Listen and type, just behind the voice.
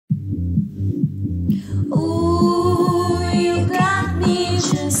Ooh, you got me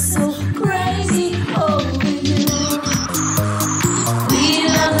just so crazy over you. We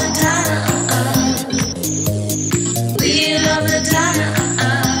love Madonna, we love Madonna,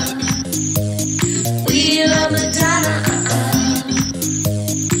 we love Madonna,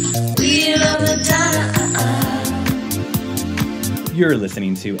 we love Madonna. You're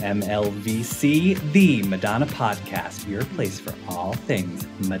listening to MLVC, the Madonna podcast, your place for all things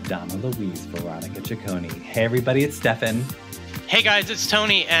Madonna Louise, Veronica Ciccone. Hey everybody, it's Stefan. Hey guys, it's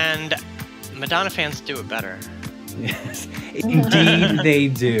Tony, and Madonna fans do it better. Yes, indeed they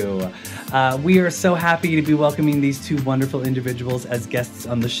do. We are so happy to be welcoming these two wonderful individuals as guests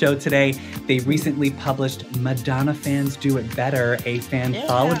on the show today. They recently published Madonna Fans Do It Better, a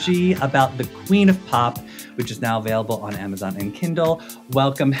fanthology about the Queen of Pop, which is now available on Amazon and Kindle.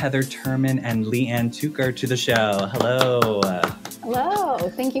 Welcome Heather Turman and LeeAnn Tucker to the show. Hello. Hello.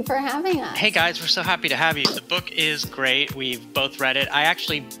 Thank you for having us. Hey guys, we're so happy to have you. The book is great. We've both read it. I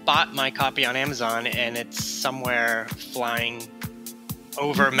actually bought my copy on Amazon, and it's somewhere flying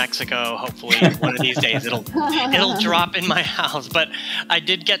over Mexico. Hopefully one of these days it'll drop in my house. But I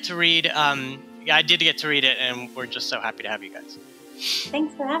did get to read it, and we're just so happy to have you guys.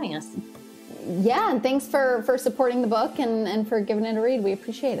 Thanks for having us. Yeah, and thanks for supporting the book and for giving it a read. We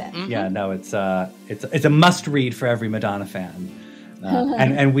appreciate it. Mm-hmm. Yeah, no, it's a must read for every Madonna fan.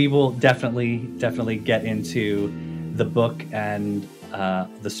 And we will definitely get into the book and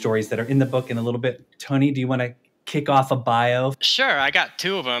the stories that are in the book in a little bit. Tony, do you want to kick off a bio? Sure, I got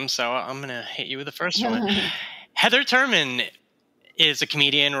two of them, so I'm going to hit you with the first one. Heather Turman is a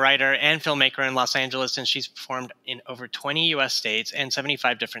comedian, writer, and filmmaker in Los Angeles, and she's performed in over 20 U.S. states and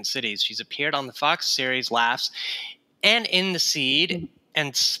 75 different cities. She's appeared on the Fox series Laughs and in the Seed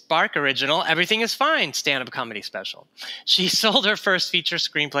and Spark original Everything Is Fine stand-up comedy special. She sold her first feature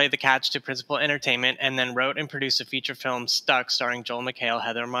screenplay, The Catch, to Principal Entertainment, and then wrote and produced a feature film, Stuck, starring Joel McHale,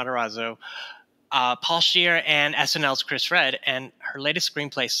 Heather Matarazzo, Paul Scheer, and SNL's Chris Redd. And her latest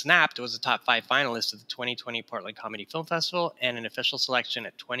screenplay, Snapped, was a top 5 finalist at the 2020 Portland Comedy Film Festival and an official selection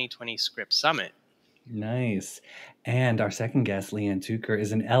at 2020 Script Summit. Nice. And our second guest, LeeAnn Tucker,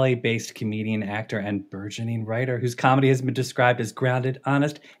 is an LA-based comedian, actor, and burgeoning writer whose comedy has been described as grounded,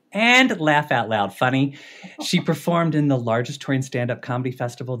 honest, and laugh out loud funny. She performed in the largest touring stand-up comedy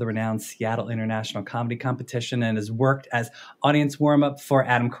festival, the renowned Seattle International Comedy Competition, and has worked as audience warm-up for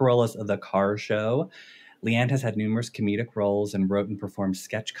Adam Carolla's The Car Show. LeeAnn has had numerous comedic roles and wrote and performed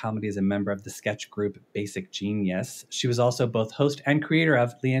sketch comedy as a member of the sketch group Basic Genius. She was also both host and creator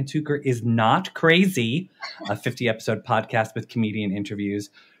of LeeAnn Tucker Is Not Crazy, a 50-episode podcast with comedian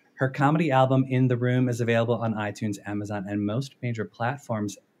interviews. Her comedy album, In the Room, is available on iTunes, Amazon, and most major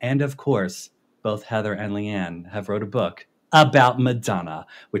platforms. And of course, both Heather and LeeAnn have wrote a book about Madonna,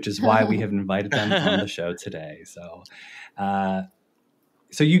 which is why we have invited them on the show today.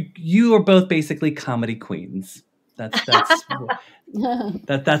 So you are both basically comedy queens. That's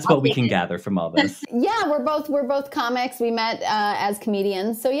what we can gather from all this. Yeah, we're both comics. We met as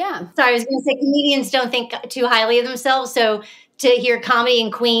comedians. So yeah. Sorry, I was going to say comedians don't think too highly of themselves. So to hear comedy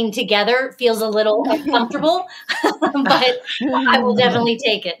and queen together feels a little uncomfortable, but I will definitely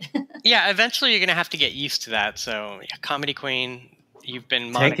take it. Yeah, eventually you're going to have to get used to that. So yeah, comedy queen. You've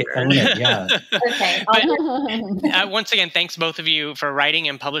been monitored. Take it, own it, yeah. Okay. But, once again, thanks both of you for writing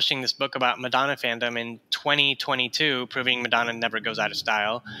and publishing this book about Madonna fandom in 2022, proving Madonna never goes out of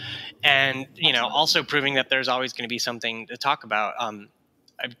style, and also proving that there's always going to be something to talk about. In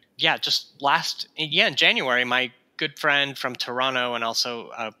January, my good friend from Toronto and also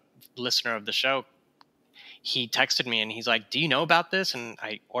a listener of the show, he texted me and he's like, "Do you know about this?" And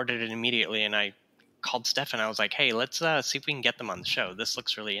I ordered it immediately, and I called Steph and I was like, "Hey, let's see if we can get them on the show. This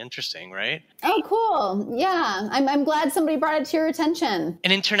looks really interesting, right?" Oh, cool. Yeah. I'm glad somebody brought it to your attention.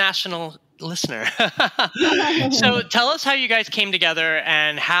 An international listener. So tell us how you guys came together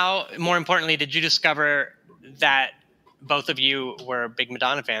and how, more importantly, did you discover that both of you were big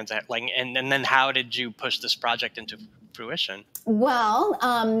Madonna fans? And then how did you push this project into fruition? Well,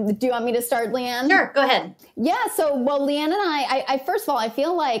 do you want me to start, LeeAnn? Sure, go ahead. Yeah. So, LeeAnn and I first of all, I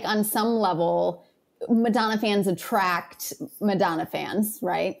feel like on some level, Madonna fans attract Madonna fans,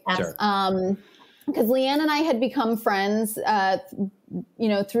 right? Sure. Because LeeAnn and I had become friends,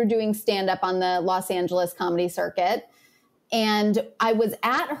 through doing stand-up on the Los Angeles comedy circuit. And I was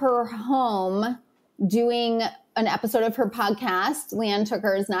at her home doing an episode of her podcast, LeeAnn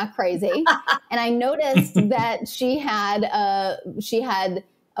Tucker Is Not Crazy. And I noticed that she had a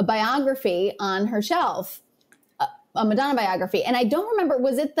biography on her shelf, a Madonna biography. And I don't remember,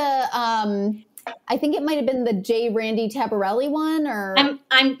 was it the I think it might have been the J. Randy Tabarelli one, or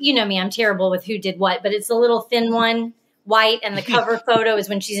I'm you know me, I'm terrible with who did what, but it's the little thin one, white, and the cover photo is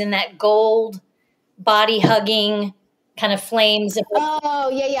when she's in that gold body hugging kind of flames. Oh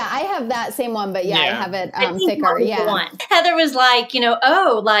yeah, I have that same one, but I have it I think thicker. that was the one. Heather was like,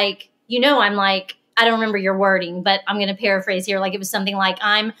 I'm like, I don't remember your wording, but I'm going to paraphrase here. Like it was something like,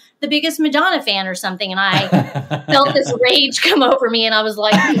 I'm the biggest Madonna fan or something. And I felt this rage come over me. And I was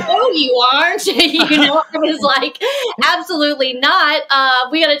like, no, you aren't. I was like, absolutely not.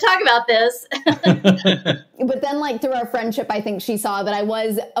 We got to talk about this. But then like through our friendship, I think she saw that I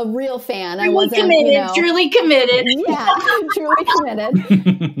was a real fan. I wasn't committed, truly committed. Yeah, truly committed.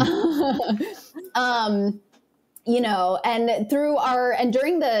 And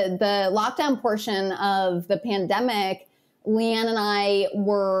during the lockdown portion of the pandemic, LeeAnn and I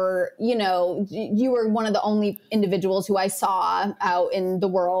were, you were one of the only individuals who I saw out in the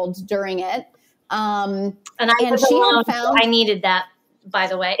world during it. And she had found, I needed that, by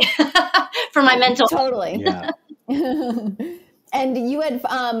the way, for my mental. Totally. Yeah.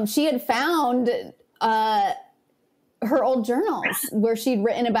 And she had found, her old journals where she'd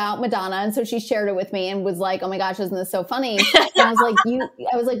written about Madonna. And so she shared it with me and was like, oh my gosh, isn't this so funny? And I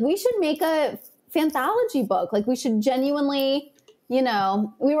was like, we should make a fanthology book. Like we should genuinely, we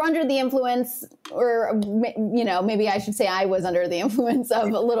were under the influence, or, maybe I should say I was under the influence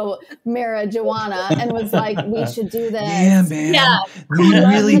of a little marijuana and was like, we should do this. Yeah, man. Yeah. We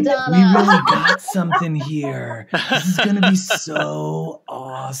really got something here. This is going to be so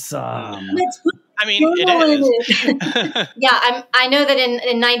awesome. I mean, it is. Yeah, I know that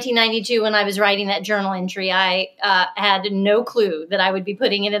in 1992, when I was writing that journal entry, I had no clue that I would be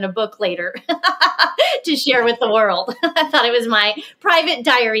putting it in a book later to share with the world. I thought it was my private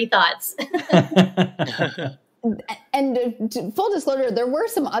diary thoughts. And full disclosure, there were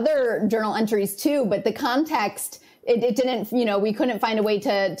some other journal entries too, but the context, it didn't, we couldn't find a way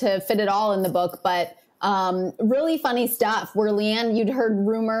to fit it all in the book, but really funny stuff where LeeAnn, you'd heard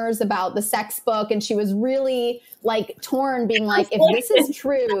rumors about the sex book and she was really like torn, being like, if this is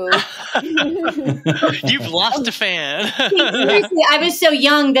true. You've lost a fan. Seriously, I was so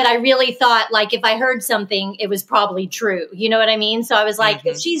young that I really thought like if I heard something, it was probably true. You know what I mean? So I was like,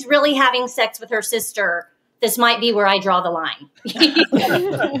 if she's really having sex with her sister, this might be where I draw the line.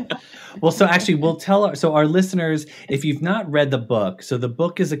 Well, so actually we'll tell our listeners, if you've not read the book, so the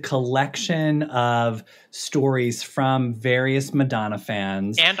book is a collection of stories from various Madonna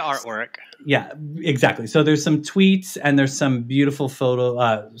fans. And artwork. Yeah, exactly. So there's some tweets and there's some beautiful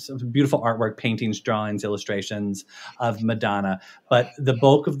some beautiful artwork, paintings, drawings, illustrations of Madonna. But the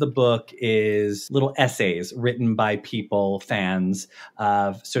bulk of the book is little essays written by people, fans,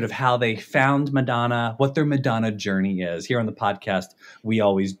 of sort of how they found Madonna, what their Madonna journey is. Here on the podcast, we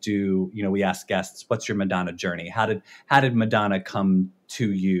always do, we ask guests, what's your Madonna journey? How did Madonna come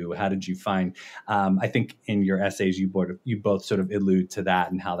to you? How did you find, I think in your essays, you both sort of allude to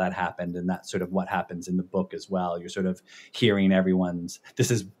that and how that happened. And that's sort of what happens in the book as well. You're sort of hearing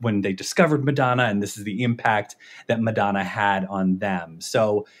this is when they discovered Madonna and this is the impact that Madonna had on them.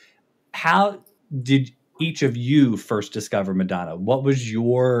 So how did each of you first discover Madonna? What was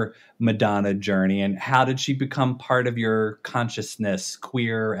your Madonna journey and how did she become part of your consciousness,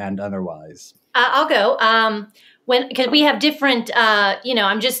 queer and otherwise? I'll go. Because we have different,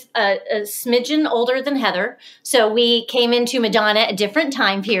 I'm just a smidgen older than Heather. So we came into Madonna at different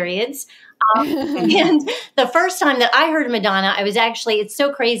time periods. And the first time that I heard Madonna, it's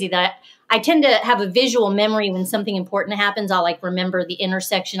so crazy that I tend to have a visual memory when something important happens. I'll like remember the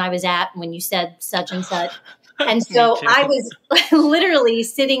intersection I was at when you said such and such. And so I was literally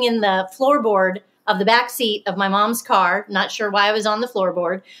sitting in the floorboard of the back seat of my mom's car. Not sure why I was on the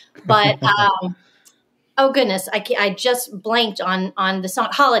floorboard, but oh goodness, I just blanked on the song.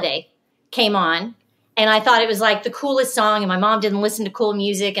 Holiday came on, and I thought it was like the coolest song, and my mom didn't listen to cool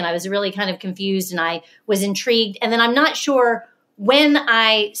music, and I was really kind of confused, and I was intrigued. And then I'm not sure when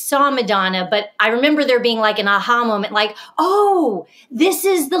I saw Madonna, but I remember there being like an aha moment, like, oh, this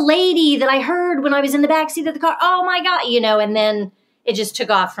is the lady that I heard when I was in the backseat of the car. Oh my God, and then it just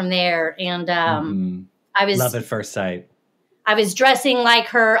took off from there. And I was love at first sight. I was dressing like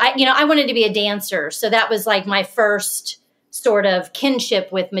her. I wanted to be a dancer. So that was like my first sort of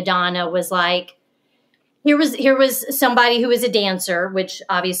kinship with Madonna, was like, here was somebody who was a dancer, which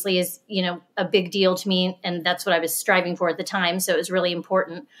obviously is, a big deal to me. And that's what I was striving for at the time. So it was really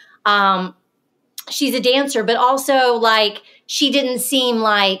important. She's a dancer, but also like, she didn't seem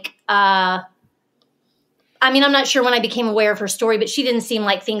like, I'm not sure when I became aware of her story, but she didn't seem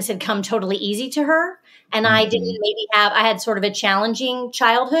like things had come totally easy to her. And I didn't I had sort of a challenging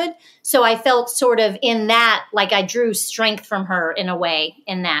childhood. So I felt sort of in that, like I drew strength from her in a way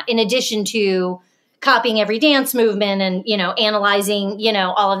in that, in addition to copying every dance movement and, analyzing,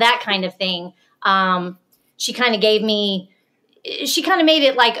 all of that kind of thing. She kind of made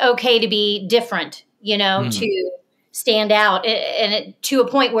it like okay to be different, to stand out, and to a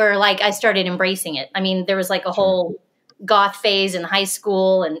point where like I started embracing it. I mean, there was like a whole goth phase in high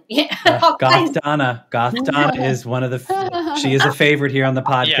school, and Goth Donna is one of she is a favorite here on the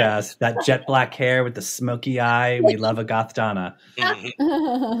podcast. Yeah. That jet black hair with the smoky eye. We love a Goth Donna.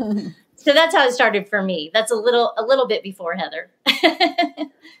 So that's how it started for me. That's a little bit before Heather.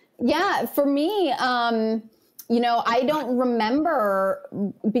 Yeah, for me, I don't remember.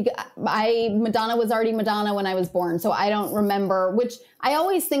 Madonna was already Madonna when I was born, so I don't remember. Which I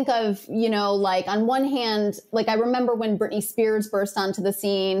always think of, like on one hand, like I remember when Britney Spears burst onto the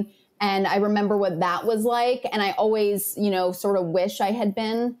scene, and I remember what that was like, and I always, sort of wish I had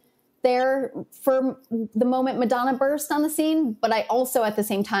been there for the moment Madonna burst on the scene. But I also, at the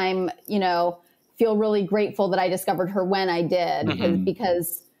same time, feel really grateful that I discovered her when I did,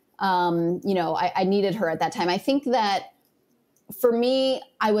 because. I needed her at that time. I think that for me,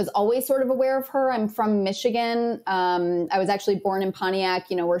 I was always sort of aware of her. I'm from Michigan. I was actually born in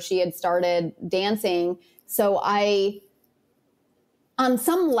Pontiac, where she had started dancing. So on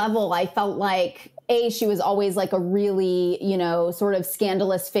some level, I felt like, she was always like a really, sort of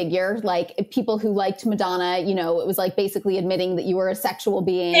scandalous figure. Like people who liked Madonna, it was like basically admitting that you were a sexual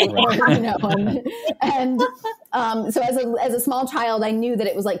being, so as a small child, I knew that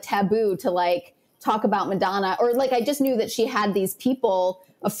it was like taboo to like talk about Madonna, or like, I just knew that she had these people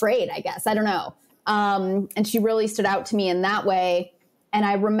afraid, I guess. I don't know. And she really stood out to me in that way. And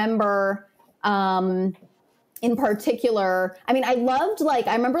I remember, in particular, I mean, I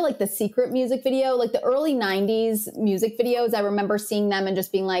remember like the Secret music video, like the early 90s music videos. I remember seeing them and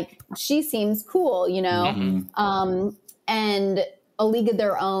just being like, she seems cool, and A League of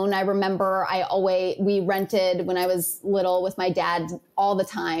Their Own. I remember we rented when I was little with my dad all the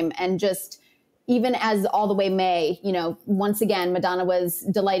time. And just even as All the Way May, once again, Madonna was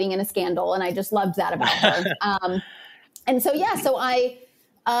delighting in a scandal. And I just loved that about her. And so, so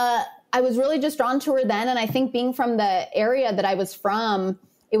I was really just drawn to her then. And I think being from the area that I was from,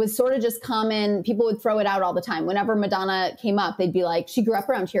 it was sort of just common. People would throw it out all the time. Whenever Madonna came up, they'd be like, she grew up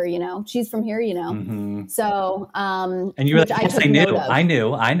around here, she's from here, Mm-hmm. So, and you were like, yes, I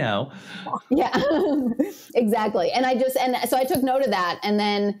knew. Yeah, exactly. And so I took note of that. And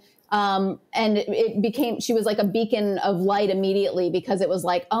then, and it became, she was like a beacon of light immediately, because it was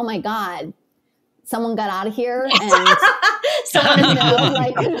like, oh my God, someone got out of here, and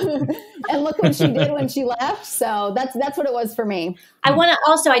and look what she did when she left. So that's what it was for me. I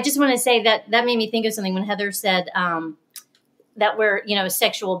just want to say that made me think of something when Heather said that we're, a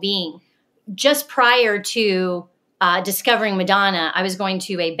sexual being. Just prior to discovering Madonna, I was going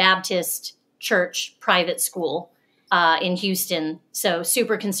to a Baptist church private school in Houston. So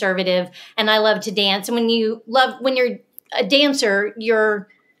super conservative, and I love to dance. And when you're a dancer, you're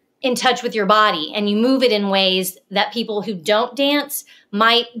in touch with your body, and you move it in ways that people who don't dance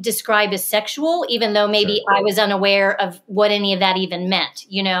might describe as sexual, even though maybe I was unaware of what any of that even meant,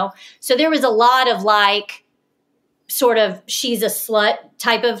 So there was a lot of like, sort of, she's a slut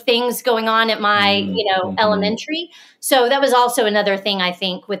type of things going on at my, elementary. So that was also another thing, I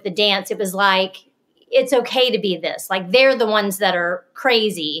think, with the dance. It was like, it's okay to be this. Like, they're the ones that are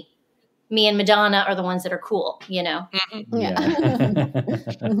crazy. Me and Madonna are the ones that are cool, Mm-hmm. Yeah.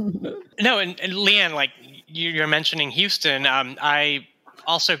 No, and LeeAnn, like you're mentioning Houston. I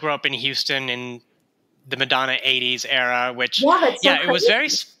also grew up in Houston in the Madonna 80s era, which it was very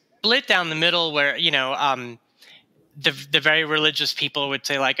split down the middle, where the very religious people would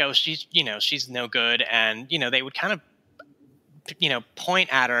say like, oh, she's no good, and they would kind of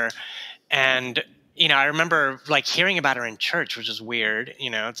point at her. And I remember like hearing about her in church, which is weird.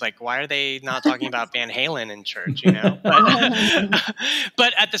 It's like, why are they not talking about Van Halen in church? But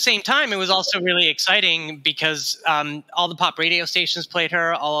at the same time, it was also really exciting because all the pop radio stations played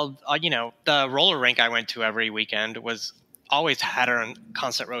her. The roller rink I went to every weekend always had her in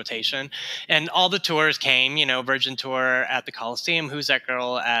constant rotation, and all the tours came. Virgin Tour at the Coliseum, Who's That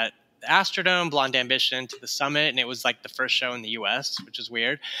Girl at the Astrodome, Blonde Ambition to the Summit, and it was like the first show in the U.S., which is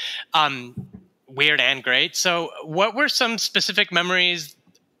weird. Weird and great. So what were some specific memories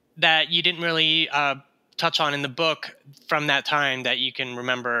that you didn't really touch on in the book from that time that you can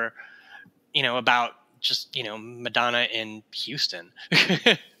remember, about just, Madonna in Houston?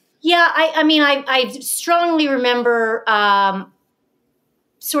 Yeah, I mean, I strongly remember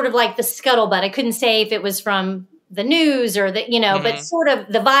sort of like the scuttlebutt. I couldn't say if it was from the news or the, but sort of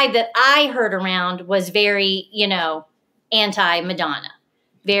the vibe that I heard around was very, anti-Madonna.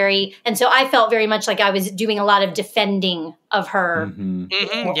 And so I felt very much like I was doing a lot of defending of her on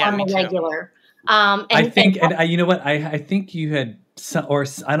the regular. You know what? I think you had, or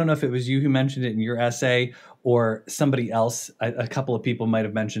I don't know if it was you who mentioned it in your essay or somebody else. A couple of people might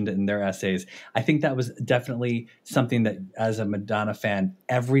have mentioned it in their essays. I think that was definitely something that, as a Madonna fan,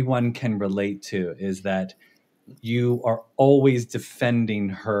 everyone can relate to, is that you are always defending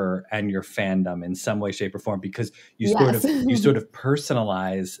her and your fandom in some way, shape, or form, because you sort of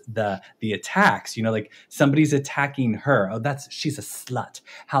personalize the attacks. Like somebody's attacking her. Oh, she's a slut.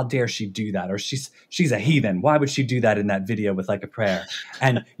 How dare she do that? Or she's a heathen. Why would she do that in that video with like a prayer?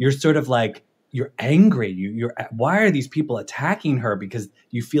 And you're sort of like, you're angry. Why are these people attacking her? Because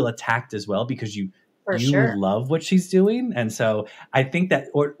you feel attacked as well, because you love what she's doing. And so I think that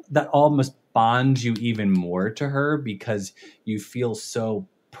almost bonds you even more to her, because you feel so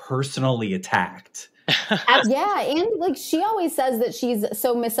personally attacked. Yeah, and like she always says that she's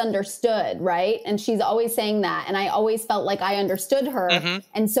so misunderstood, right? And she's always saying that, and I always felt like I understood her.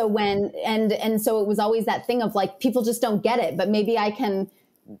 And so so it was always that thing of like, people just don't get it, but maybe I can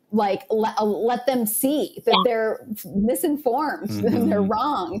like let them see that they're misinformed and they're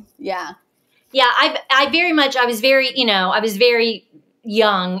wrong. Yeah. I was very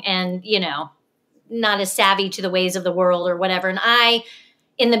young and, not as savvy to the ways of the world or whatever. And I,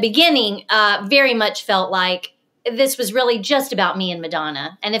 in the beginning, very much felt like this was really just about me and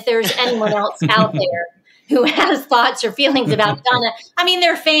Madonna. And if there's anyone else out there who has thoughts or feelings about Madonna, I mean,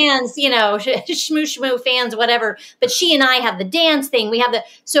 they're fans, shmoo fans, whatever. But she and I have the dance thing.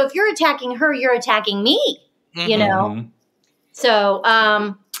 So if you're attacking her, you're attacking me, So,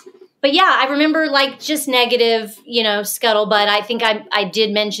 but yeah, I remember like just negative, scuttlebutt. I think I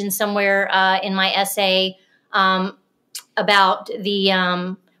did mention somewhere in my essay about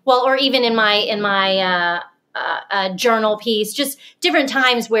the or even in my journal piece, just different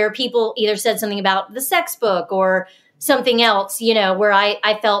times where people either said something about the sex book or something else, where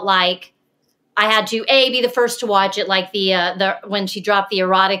I felt like I had to be the first to watch it, like the when she dropped the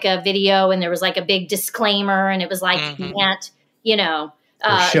erotica video and there was like a big disclaimer and it was like you can't,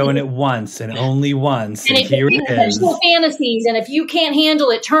 We're showing it once and only once, and here it is. Sexual fantasies, and if you can't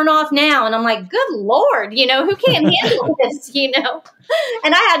handle it, turn off now. And I'm like, good Lord, who can't handle this,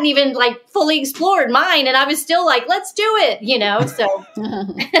 And I hadn't even like fully explored mine, and I was still like, let's do it, So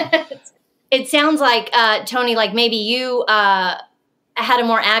it sounds like Tony, like maybe you had a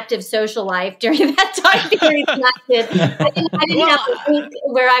more active social life during that time period than I did. I didn't have a week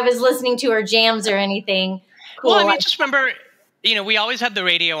where I was listening to her jams or anything. Cool. Well, I mean, just remember, we always had the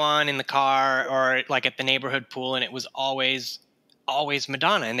radio on in the car or like at the neighborhood pool, and it was always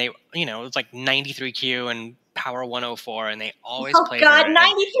Madonna. And they, it was like 93Q and Power 104, and they always played her. Oh, God,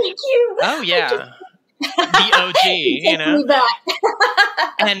 93Q. Oh, yeah. The OG,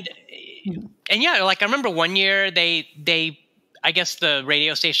 and yeah, like I remember one year they I guess the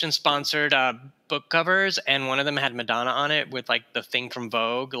radio station sponsored book covers, and one of them had Madonna on it with like the thing from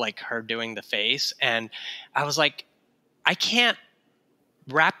Vogue, like her doing the face. And I was like, I can't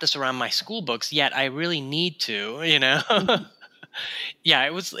wrap this around my school books yet. I really need to, Yeah,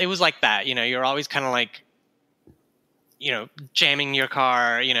 it was like that. You're always kind of like, jamming your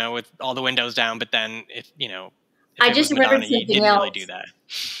car, with all the windows down. But then if I just remembered something you didn't else. really do that.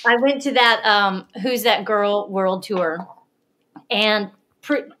 I went to that Who's That Girl World Tour, and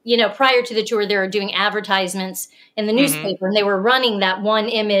prior to the tour, they were doing advertisements in the newspaper, and they were running that one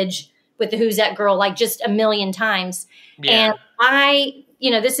image with the Who's That Girl like just a million times. Yeah. And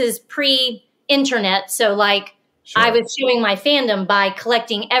this is pre-internet, so like sure. I was showing my fandom by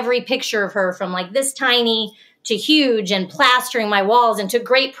collecting every picture of her from like this tiny to huge and plastering my walls, and took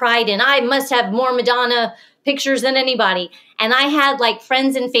great pride in I must have more Madonna pictures than anybody. And I had like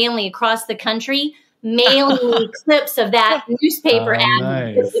friends and family across the country mailing me clips of that newspaper ad.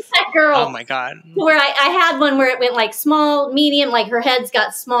 Nice. That girl. Oh my God. Where I had one where it went like small, medium, like her head's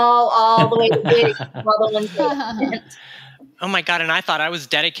got small all the way to big. While the ones Oh my God. And I thought I was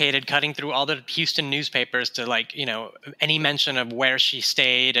dedicated cutting through all the Houston newspapers to like, any mention of where she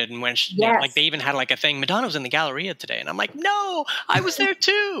stayed and when she, like they even had like a thing, Madonna was in the Galleria today. And I'm like, no, I was there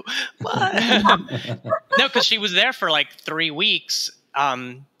too. What? No, because she was there for like 3 weeks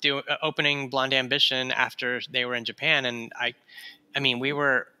opening Blonde Ambition after they were in Japan. And I mean, we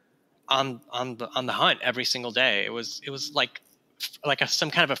were on the hunt every single day. It was like some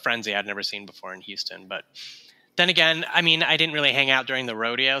kind of a frenzy I'd never seen before in Houston. But then again, I mean, I didn't really hang out during the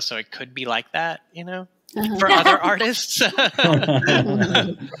rodeo, so it could be like that, for other artists.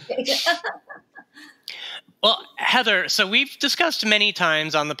 Well, Heather, so we've discussed many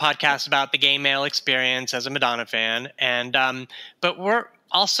times on the podcast about the gay male experience as a Madonna fan, and but we're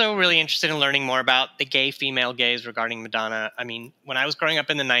also really interested in learning more about the gay female gaze regarding Madonna. I mean, when I was growing up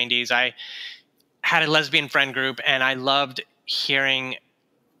in the 90s, I had a lesbian friend group, and I loved hearing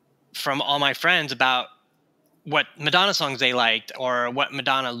from all my friends about what Madonna songs they liked, or what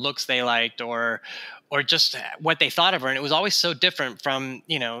Madonna looks they liked, or just what they thought of her. And it was always so different from,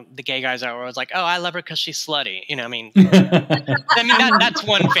 you know, the gay guys that were always like, oh, I love her because she's slutty. You know, I mean, that's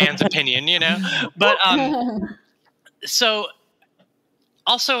one fan's opinion, you know, but so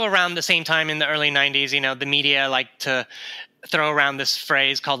also around the same time in the early 90s, you know, the media liked to throw around this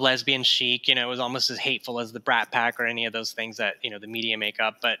phrase called lesbian chic. You know, it was almost as hateful as the Brat Pack or any of those things that, you know, the media make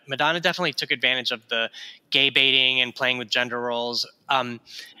up. But Madonna definitely took advantage of the gay baiting and playing with gender roles.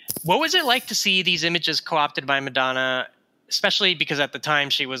 What was it like to see these images co-opted by Madonna, especially because at the time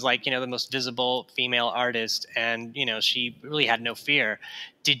she was like, you know, the most visible female artist, and, you know, she really had no fear.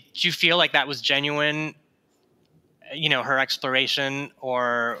 Did you feel like that was genuine, you know, her exploration,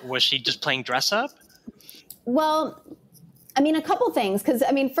 or was she just playing dress up? Well, I mean, a couple things. Because,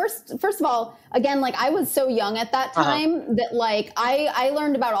 I mean, first of all, again, like, I was so young at that time that, like, I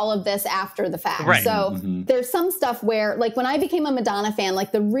learned about all of this after the fact. Right. So there's some stuff where, like, when I became a Madonna fan,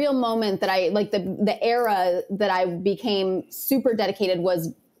 like, the real moment that I, like, the era that I became super dedicated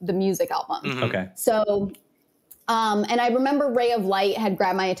was the music album. Okay. So, and I remember Ray of Light had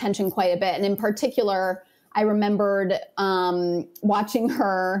grabbed my attention quite a bit. And in particular, I remembered watching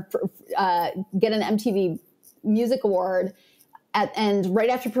her get an MTV Music Award and right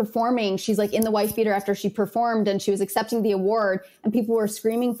after performing, she's like in the wife beater after she performed, and she was accepting the award, and people were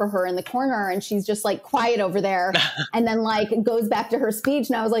screaming for her in the corner, and she's just like quiet over there and then like goes back to her speech.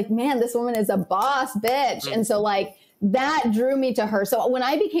 And I was like, man, this woman is a boss bitch. And so like that drew me to her. So when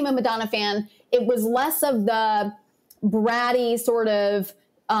I became a Madonna fan, it was less of the bratty sort of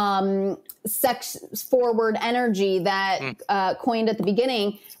sex forward energy that coined at the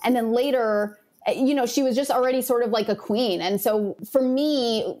beginning, and then later, you know, she was just already sort of like a queen. And so for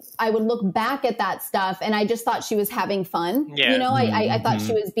me, I would look back at that stuff and I just thought she was having fun. Yeah. You know, I thought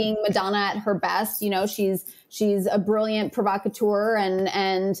she was being Madonna at her best. You know, she's a brilliant provocateur,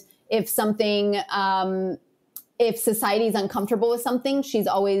 and if something, if society's uncomfortable with something, she's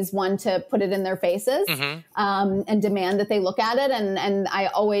always one to put it in their faces, and demand that they look at it. And I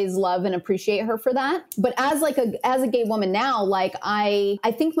always love and appreciate her for that. But as a gay woman now, like I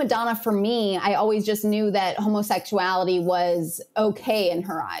think Madonna, for me, I always just knew that homosexuality was okay in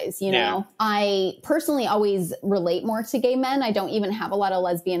her eyes. You know, I personally always relate more to gay men. I don't even have a lot of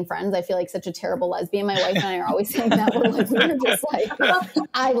lesbian friends. I feel like such a terrible lesbian. My wife and I are always saying that we're just like,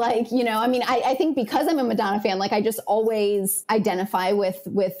 I like, you know, I mean, I think because I'm a Madonna fan, like I just always identify with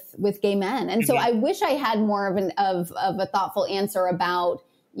gay men. And so I wish I had more of a thoughtful answer about,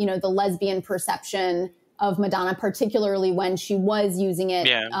 you know, the lesbian perception of Madonna, particularly when she was using it,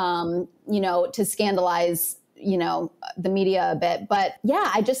 you know, to scandalize, you know, the media a bit. But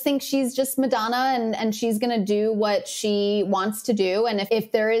yeah, I just think she's just Madonna, and she's going to do what she wants to do. And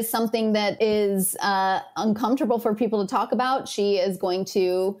if there is something that is uncomfortable for people to talk about, she is going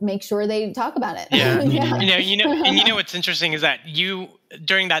to make sure they talk about it. Yeah. You know, what's interesting is that you,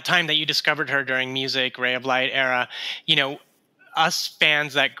 during that time that you discovered her during music, Ray of Light era, you know, us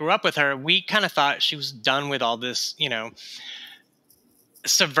fans that grew up with her, we kind of thought she was done with all this, you know,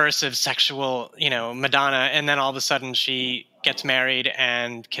 subversive sexual, you know, Madonna, and then all of a sudden she gets married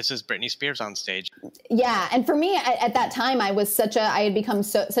and kisses Britney Spears on stage. Yeah, and for me at that time, I had become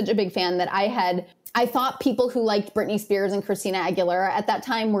such a big fan that I thought people who liked Britney Spears and Christina Aguilera at that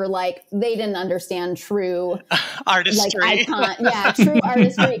time were like, they didn't understand true artistry. Like true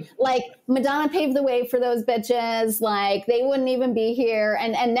artistry. Like Madonna paved the way for those bitches. Like they wouldn't even be here.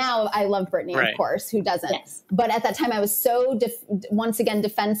 And now I love Britney, of course. Who doesn't? Yes. But at that time I was so once again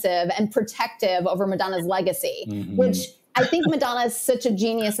defensive and protective over Madonna's legacy, which I think Madonna is such a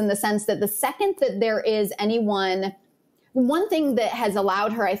genius in the sense that the second that there is anyone. One thing that has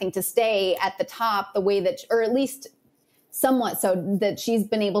allowed her, I think, to stay at the top the way that, or at least somewhat so, that she's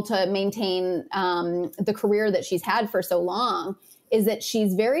been able to maintain the career that she's had for so long, is that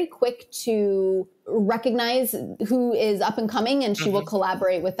she's very quick to recognize who is up and coming, and she will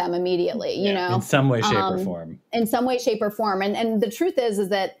collaborate with them immediately, you know? In some way, shape, or form. In some way, shape, or form. And the truth is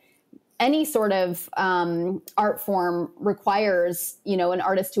that any sort of art form requires, you know, an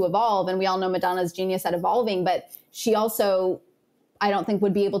artist to evolve. And we all know Madonna's genius at evolving, but she also, I don't think,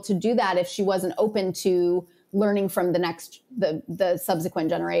 would be able to do that if she wasn't open to learning from the subsequent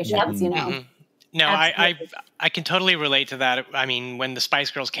generations, you know? No, Absolutely. I can totally relate to that. I mean, when the Spice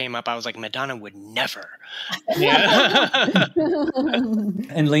Girls came up, I was like, Madonna would never. Yeah.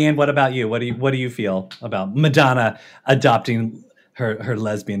 And LeeAnn, what about you? What do you feel about Madonna adopting her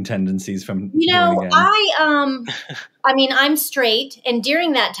lesbian tendencies from You Born know, Again? I mean, I'm straight, and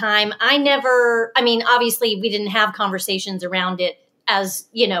during that time, I mean, obviously, we didn't have conversations around it as,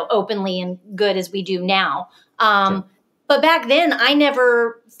 openly and good as we do now. Sure. But back then, I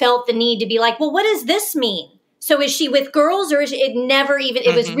never felt the need to be like, well, what does this mean? So is she with girls, or is it never even,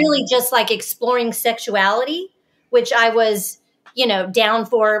 it was really just like exploring sexuality, which I was, down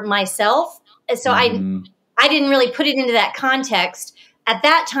for myself. And so I didn't really put it into that context. At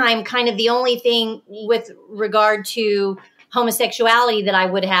that time, kind of the only thing with regard to homosexuality that I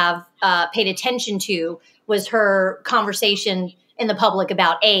would have paid attention to was her conversation in the public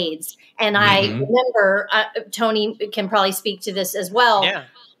about AIDS. And I remember, Tony can probably speak to this as well,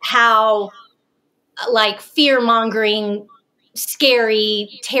 how like fear-mongering,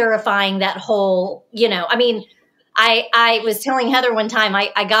 scary, terrifying that whole, I mean, I was telling Heather one time,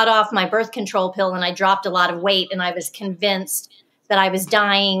 I got off my birth control pill and I dropped a lot of weight, and I was convinced that I was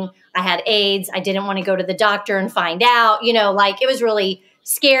dying. I had AIDS. I didn't want to go to the doctor and find out, like it was really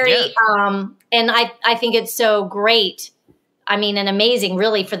scary. Yeah. And I think it's so great. I mean, and amazing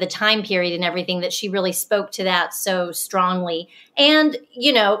really for the time period and everything that she really spoke to that so strongly and,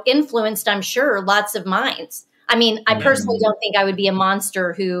 influenced, I'm sure, lots of minds. I mean, I personally don't think I would be a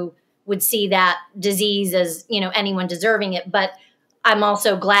monster who would see that disease as, anyone deserving it. But I'm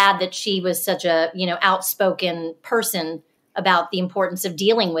also glad that she was such a, outspoken person about the importance of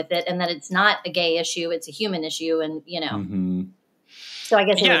dealing with it, and that it's not a gay issue, it's a human issue. And, so I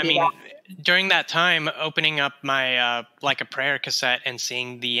guess it would be that. During that time, opening up my Like a Prayer cassette and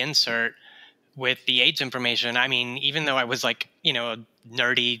seeing the insert with the AIDS information, I mean, even though I was like, a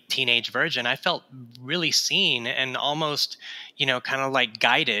nerdy teenage virgin, I felt really seen and almost, kind of like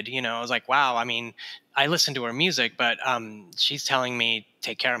guided. I was like, wow, I mean, I listen to her music, but she's telling me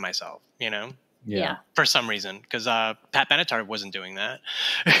take care of myself, Yeah. for some reason, because Pat Benatar wasn't doing that.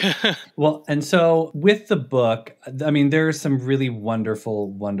 Well, and so with the book, I mean, there are some really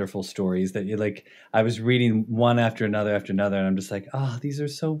wonderful, wonderful stories that you like. I was reading one after another, and I'm just like, oh, these are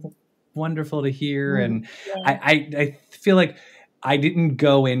so wonderful to hear. And I feel like I didn't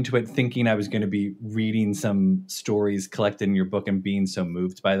go into it thinking I was going to be reading some stories collected in your book and being so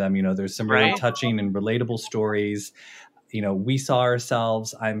moved by them. There's some really touching and relatable stories. We saw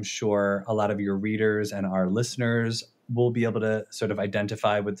ourselves. I'm sure a lot of your readers and our listeners will be able to sort of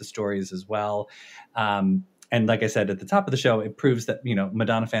identify with the stories as well. And like I said at the top of the show, it proves that,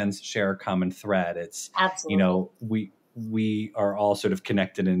 Madonna fans share a common thread. It's, Absolutely. We are all sort of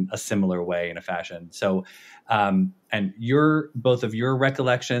connected in a similar way, in a fashion. So, and both of your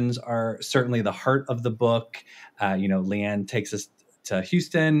recollections are certainly the heart of the book. LeeAnn takes us to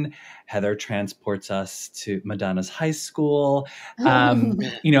Houston. Heather transports us to Madonna's high school. And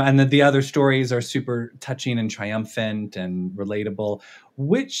then the other stories are super touching and triumphant and relatable.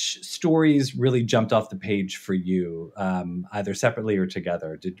 Which stories really jumped off the page for you, either separately or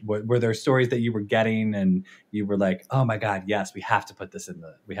together? Were there stories that you were getting and you were like, oh my God, yes, we have to put this in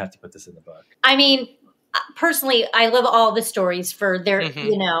the book? I mean, personally, I love all the stories for their,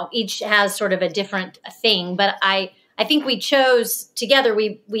 each has sort of a different thing, but I think we chose together,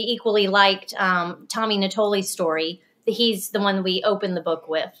 we equally liked Tommy Natoli's story. He's the one that we opened the book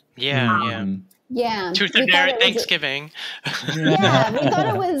with. Yeah. Truth and Dare at Thanksgiving. We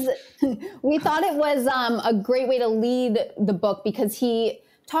thought it was a great way to lead the book, because he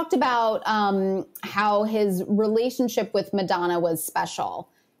talked about how his relationship with Madonna was special,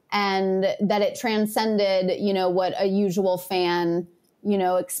 and that it transcended, what a usual fan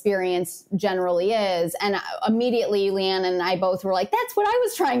experience generally is. And immediately LeeAnn and I both were like, that's what I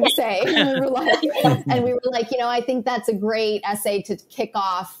was trying to say. And we were like, I think that's a great essay to kick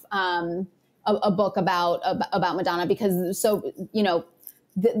off a book about Madonna, because the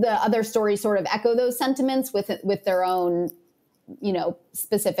other stories sort of echo those sentiments with their own,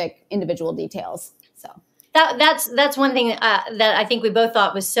 specific individual details. So that's one thing that I think we both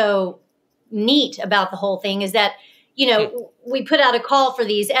thought was so neat about the whole thing, is that we put out a call for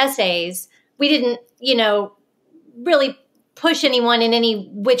these essays. We didn't, really push anyone in any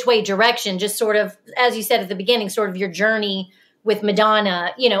which way direction, just sort of, as you said at the beginning, sort of your journey with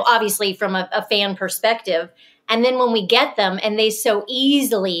Madonna, obviously from a fan perspective. And then when we get them and they so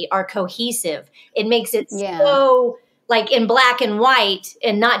easily are cohesive, it makes it so like in black and white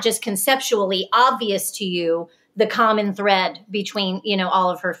and not just conceptually obvious to you the common thread between, you know, all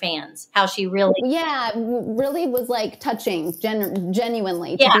of her fans, how she really, really was like touching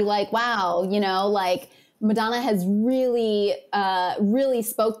genuinely to be like, wow, you know, like Madonna has really, really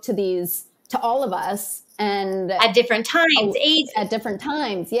spoke to all of us, and at different times, ages. At different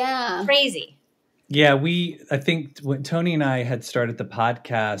times. Yeah. Crazy. Yeah. I think when Tony and I had started the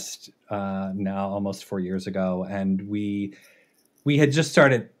podcast, now almost 4 years ago, and we had just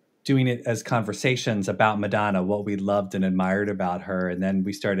started doing it as conversations about Madonna, what we loved and admired about her. And then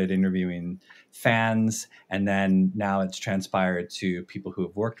we started interviewing fans. And then now it's transpired to people who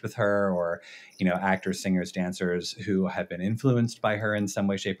have worked with her, or, you know, actors, singers, dancers who have been influenced by her in some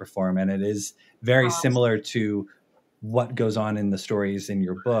way, shape, or form. And it is very similar to what goes on in the stories in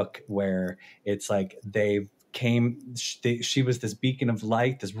your book, where it's like she was this beacon of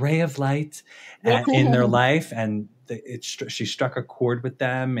light, this ray of light in their life, and she struck a chord with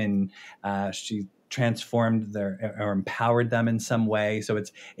them, and she transformed or empowered them in some way. So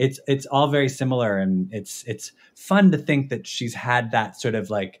it's all very similar, and it's fun to think that she's had that sort of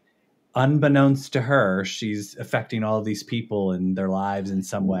like, unbeknownst to her, she's affecting all of these people in their lives in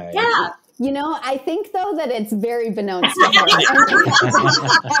some way. Yeah. You know, I think though that it's very beknownst to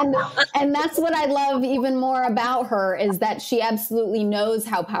her. and that's what I love even more about her, is that she absolutely knows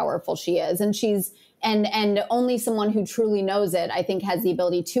how powerful she is. And and only someone who truly knows it, I think, has the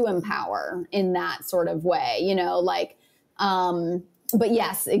ability to empower in that sort of way, you know, like, but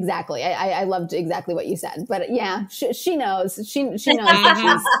yes, exactly. I loved exactly what you said, but yeah, she knows, she knows.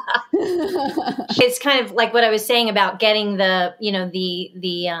 It's kind of like what I was saying about getting the, you know,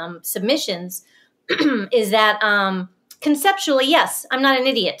 the submissions is that, conceptually, yes, I'm not an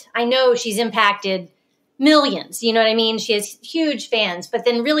idiot. I know she's impacted millions, you know what I mean? She has huge fans, but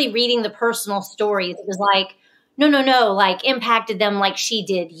then really reading the personal stories, it was like, no, like impacted them like she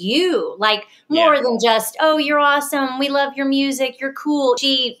did you, like more than just, oh, you're awesome, we love your music, you're cool.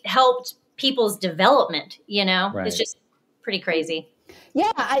 She helped people's development, you know? Right. It's just pretty crazy.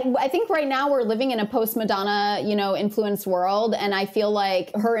 Yeah, I think right now we're living in a post-Madonna, you know, influenced world, and I feel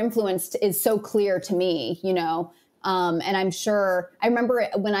like her influence is so clear to me, you know. And I'm sure, I remember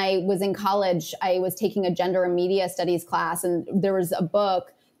when I was in college, I was taking a gender and media studies class, and there was a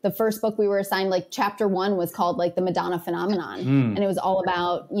book, the first book we were assigned, like chapter 1 was called like the Madonna phenomenon. And it was all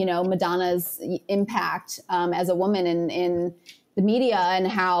about, you know, Madonna's impact as a woman in the media, and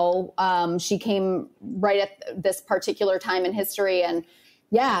how she came right at this particular time in history. And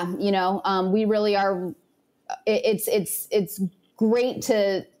yeah, you know, we really are, it's great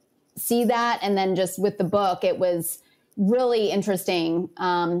to see that. And then just with the book, it was really interesting.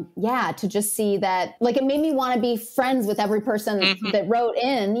 To just see that, like, it made me want to be friends with every person that wrote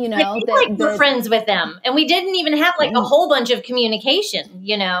in, you know, we're friends with them. And we didn't even have like a whole bunch of communication,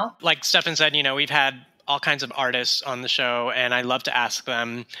 you know, like Stefan said, you know, we've had all kinds of artists on the show, and I love to ask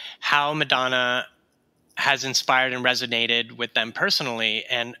them how Madonna has inspired and resonated with them personally,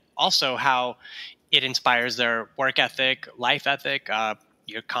 and also how it inspires their work ethic, life ethic,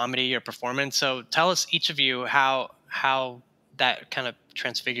 your comedy, your performance. So tell us, each of you, how that kind of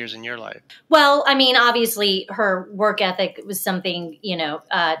transfigures in your life. Well, I mean, obviously her work ethic was something, you know,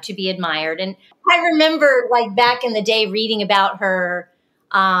 to be admired. And I remember like back in the day reading about her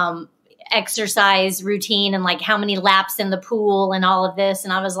exercise routine and like how many laps in the pool and all of this.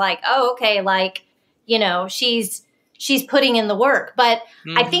 And I was like, oh, okay. Like, you know, she's putting in the work. But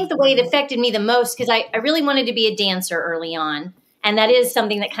I think the way it affected me the most, because I really wanted to be a dancer early on. And that is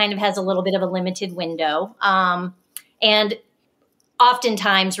something that kind of has a little bit of a limited window. And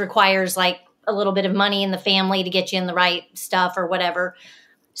oftentimes requires like a little bit of money in the family to get you in the right stuff or whatever.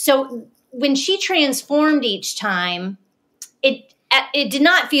 So when she transformed each time, it did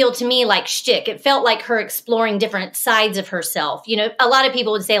not feel to me like shtick. It felt like her exploring different sides of herself. You know, a lot of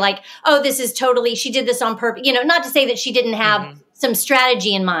people would say like, oh, this is totally, she did this on purpose. You know, not to say that she didn't have some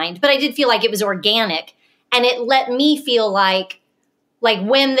strategy in mind, but I did feel like it was organic. And it let me feel like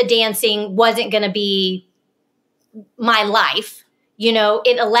when the dancing wasn't going to be my life, you know,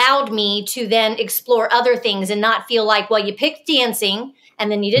 it allowed me to then explore other things and not feel like, well, you picked dancing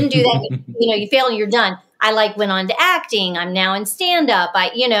and then you didn't do that. You know, you failed and you're done. I went on to acting. I'm now in stand-up.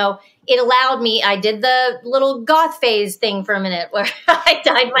 It allowed me, I did the little goth phase thing for a minute where I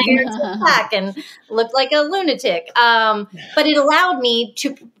dyed my hair black and looked like a lunatic. But it allowed me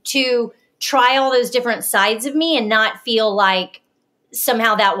to try all those different sides of me and not feel like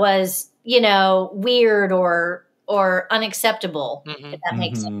somehow that was, you know, weird or unacceptable, if that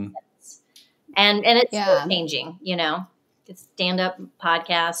makes sense. And it's still changing, you know, it's stand-up,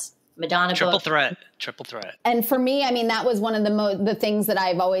 podcast, Madonna book. Triple threat. And for me, I mean, that was one of the things that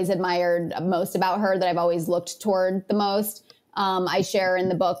I've always admired most about her, that I've always looked toward the most. I share in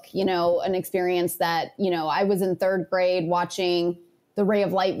the book, you know, an experience that, you know, I was in 3rd grade watching the Ray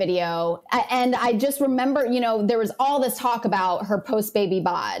of Light video. And I just remember, you know, there was all this talk about her post-baby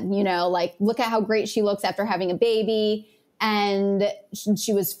bod, you know, like, look at how great she looks after having a baby. And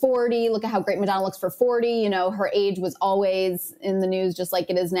she was 40. Look at how great Madonna looks for 40. You know, her age was always in the news, just like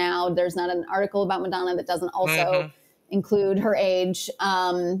it is now. There's not an article about Madonna that doesn't also include her age.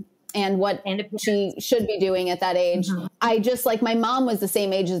 And what she should be doing at that age. I just, like, my mom was the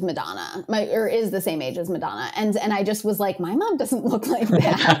same age as Madonna, or is the same age as Madonna. And I just was like, my mom doesn't look like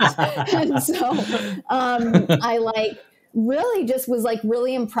that. And so I really just was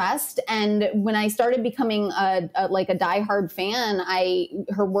really impressed. And when I started becoming a diehard fan,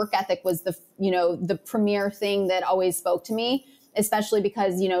 her work ethic was the premier thing that always spoke to me, especially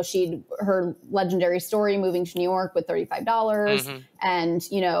because, you know, her legendary story, moving to New York with $35 and,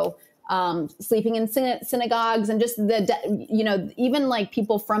 you know, sleeping in synagogues, and just you know, even like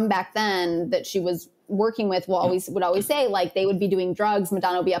people from back then that she was working with would always say, like, they would be doing drugs.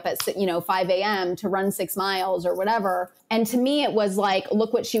 Madonna would be up at, you know, 5 a.m. to run 6 miles or whatever. And to me, it was like,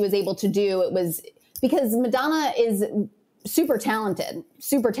 look what she was able to do. It was because Madonna is super talented.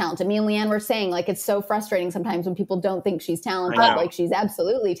 Me and LeeAnn were saying, like, it's so frustrating sometimes when people don't think she's talented. Like, she's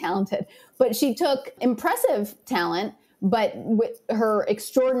absolutely talented, but she took impressive talent, but with her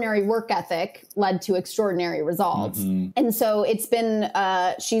extraordinary work ethic led to extraordinary results. And so it's been,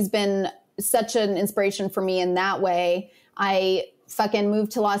 she's been such an inspiration for me in that way. I fucking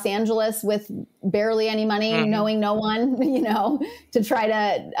moved to Los Angeles with barely any money, knowing no one, you know, to try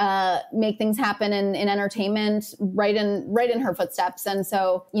to make things happen in entertainment, right in her footsteps. And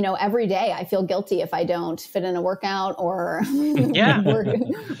so, you know, every day I feel guilty if I don't fit in a workout or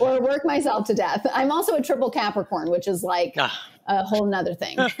work myself to death. I'm also a triple Capricorn, which is like a whole nother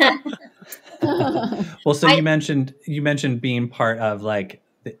thing. Well, so you mentioned being part of like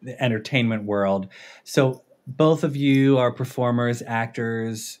the entertainment world. So both of you are performers,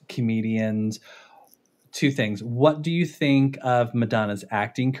 actors, comedians. 2 things. What do you think of Madonna's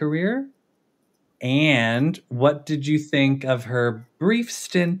acting career? And what did you think of her brief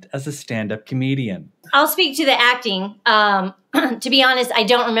stint as a stand-up comedian? I'll speak to the acting. To be honest, I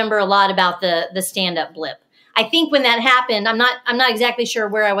don't remember a lot about the stand-up blip. I think when that happened, I'm not exactly sure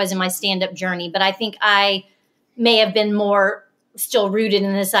where I was in my stand-up journey, but I think I may have been more still rooted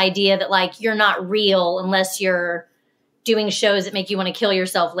in this idea that, like, you're not real unless you're doing shows that make you want to kill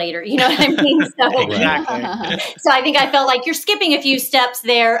yourself later. You know what I mean? So, Exactly. So I think I felt like you're skipping a few steps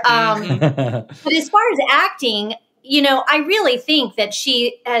there. But as far as acting, you know, I really think that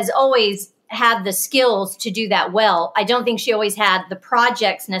she has always had the skills to do that well. I don't think she always had the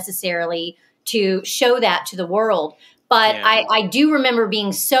projects necessarily to show that to the world. But I do remember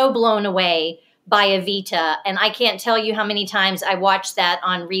being so blown away by Evita. And I can't tell you how many times I watched that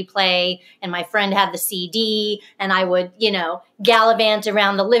on replay, and my friend had the CD, and I would, you know, gallivant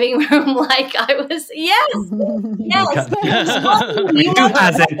around the living room like I was, yes.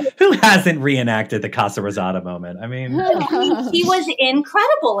 Who hasn't reenacted the Casa Rosada moment? I mean, he was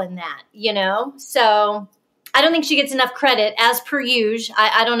incredible in that, you know? So I don't think she gets enough credit, as per usual.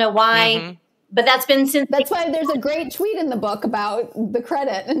 I don't know why. But that's been since. That's why there's a great tweet in the book about the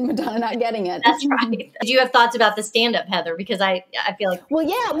credit and Madonna not getting it. That's right. Do you have thoughts about the stand-up, Heather? Because I feel like. Well,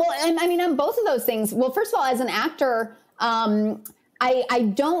 yeah. Well, I mean, on both of those things. Well, first of all, as an actor, I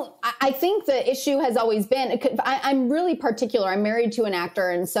think the issue has always been, I'm really particular. I'm married to an actor.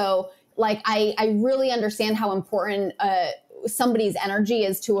 And so, like, I really understand how important somebody's energy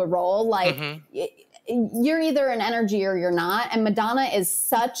is to a role. Like, you're either an energy or you're not. And Madonna is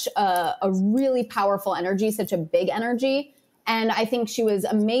such a really powerful energy, such a big energy. And I think she was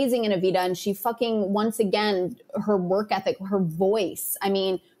amazing in Evita. And she fucking, once again, her work ethic, her voice. I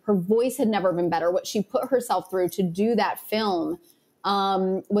mean, her voice had never been better. What she put herself through to do that film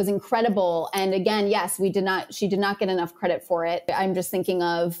was incredible. And again, yes, she did not get enough credit for it. I'm just thinking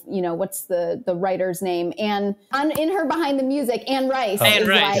of, you know, what's the writer's name? And in her Behind the Music, Anne Rice. Anne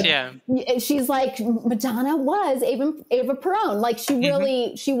Rice, like, yeah. She's like, Madonna was Ava Perón. Like, she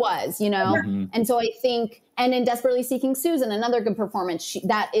really, she was, you know? And so I think, and in Desperately Seeking Susan, another good performance,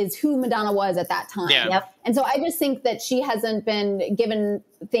 that is who Madonna was at that time. Yeah. Yep. And so I just think that she hasn't been given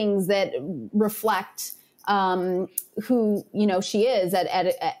things that reflect who, you know, she is at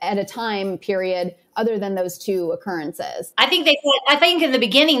a time period other than those 2 occurrences. I think in the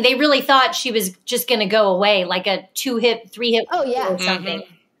beginning, they really thought she was just going to go away, like a 2-hit, 3-hit. Oh, yeah. Or something.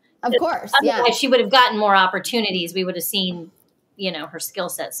 Of course. Otherwise, she would have gotten more opportunities. We would have seen, her skill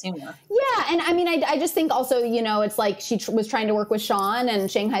set sooner. Yeah. And I mean, I just think also, it's like she was trying to work with Sean, and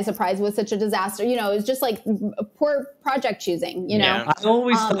Shanghai Surprise was such a disaster. It was just like a poor project choosing, I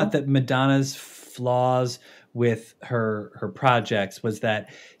always thought that Madonna's flaws with her projects was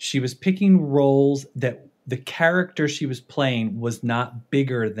that she was picking roles that the character she was playing was not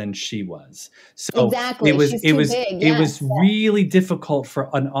bigger than she was. So exactly. it was big. It was really difficult for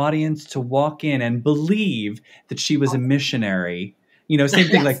an audience to walk in and believe that she was a missionary. Same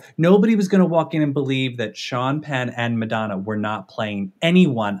thing. Like nobody was going to walk in and believe that Sean Penn and Madonna were not playing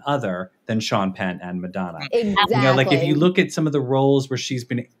anyone other than Sean Penn and Madonna. Exactly. Like if you look at some of the roles where she's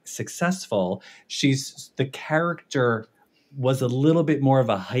been successful, the character was a little bit more of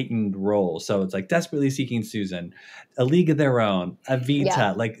a heightened role. So it's like Desperately Seeking Susan, A League of Their Own,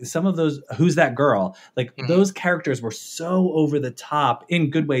 Evita, like some of those, Who's That Girl? Like those characters were so over the top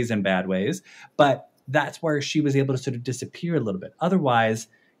in good ways and bad ways, but that's where she was able to sort of disappear a little bit. Otherwise,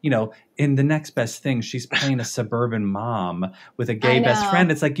 in The Next Best Thing, she's playing a suburban mom with a gay best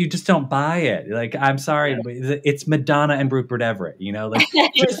friend. It's like, you just don't buy it. Like, I'm sorry, it's Madonna and Rupert Everett, like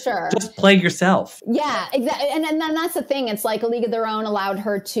just play yourself. Yeah, exactly. And then that's the thing. It's like A League of Their Own allowed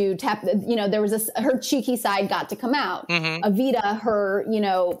her to tap, there was her cheeky side got to come out. Evita, her,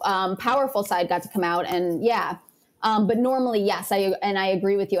 powerful side got to come out. And but normally, yes, I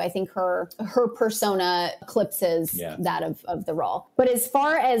agree with you. I think her persona eclipses that of the role. But as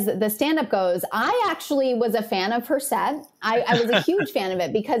far as the stand-up goes, I actually was a fan of her set. I was a huge fan of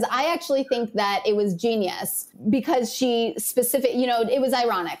it because I actually think that it was genius because she it was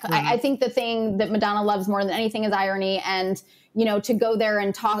ironic. I think the thing that Madonna loves more than anything is irony, and to go there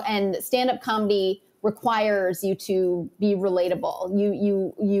and talk, and stand-up comedy requires you to be relatable.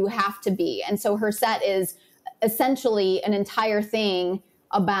 You have to be, and so her set is essentially an entire thing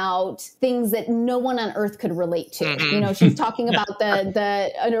about things that no one on earth could relate to. She's talking about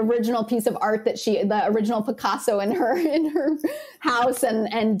an original piece of art that the original Picasso in her house,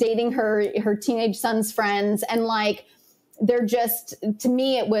 and dating her teenage son's friends. And like, they're just, to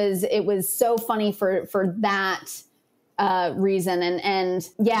me, it was so funny for that reason. And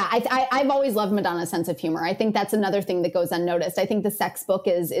I've always loved Madonna's sense of humor. I think that's another thing that goes unnoticed. I think The Sex Book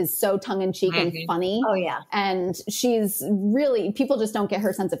is so tongue in cheek and funny. Oh yeah. And she's really, people just don't get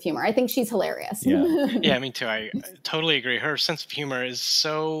her sense of humor. I think she's hilarious. Yeah, me too. I totally agree. Her sense of humor is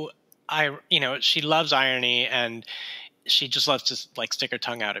so, she loves irony, and she just loves to like stick her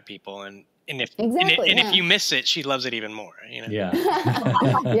tongue out at people. And if you miss it, she loves it even more.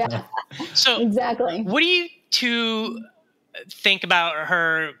 Yeah. So exactly. What do you two think about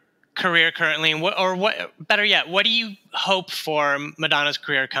her career currently, and better yet, what do you hope for Madonna's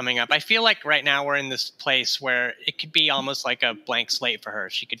career coming up? I feel like right now we're in this place where it could be almost like a blank slate for her.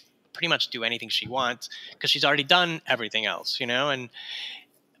 She could pretty much do anything she wants because she's already done everything else,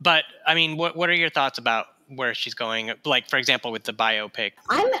 but I mean, what are your thoughts about where she's going? Like, for example, with the biopic.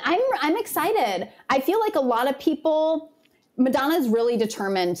 I'm excited. I feel like a lot of people, Madonna's really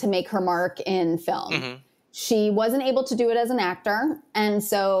determined to make her mark in film. She wasn't able to do it as an actor. And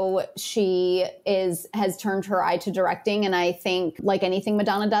so she has turned her eye to directing. And I think, like anything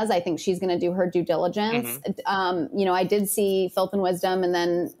Madonna does, I think she's going to do her due diligence. I did see Filth and Wisdom and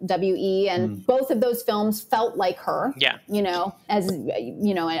then W.E. and both of those films felt like her, as,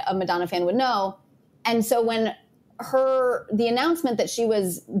 a Madonna fan would know. And so when the announcement that she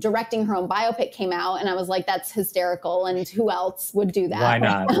was directing her own biopic came out, and I was like, that's hysterical. And who else would do that? Why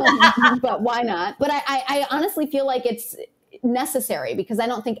not? But why not? But I honestly feel like it's necessary because I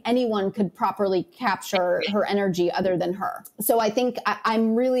don't think anyone could properly capture her energy other than her. So I think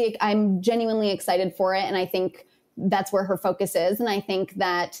I'm genuinely excited for it. And I think that's where her focus is. And I think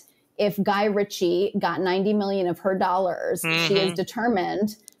that if Guy Ritchie got 90 million of her dollars, she is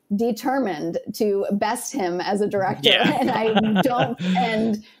determined to best him as a director. And I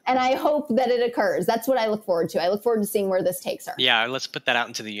hope that it occurs. That's what I look forward to. I look forward to seeing where this takes her. Yeah, let's put that out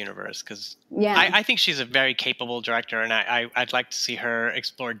into the universe because I think she's a very capable director, and I'd like to see her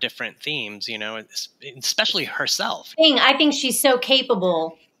explore different themes, especially herself. I think she's so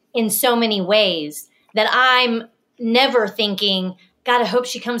capable in so many ways that I'm never thinking, God, I hope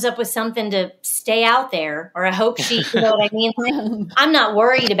she comes up with something to stay out there, or I hope she, you know what I mean? Like, I'm not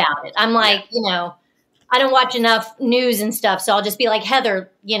worried about it. I'm like, I don't watch enough news and stuff, so I'll just be like, Heather,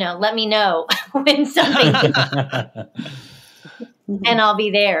 let me know when something, and I'll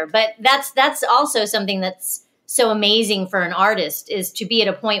be there. But that's also something that's so amazing for an artist, is to be at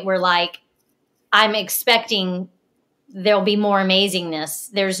a point where like I'm expecting there'll be more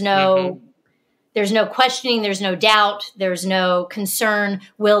amazingness. There's no questioning. There's no doubt. There's no concern.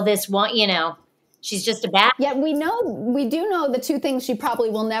 Will this one, she's just a bad. Yet we do know the two things she probably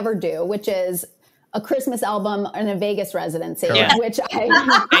will never do, which is a Christmas album and a Vegas residency, Correct. which Thank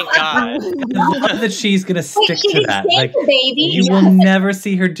God. I love that she's going to stick to that. Like, baby. you will never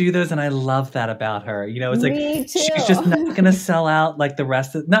see her do those, and I love that about her. You know, it's like Me too. she's just not going to sell out like the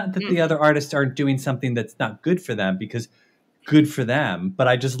rest of. Not that the other artists aren't doing something that's not good for them, because good for them. But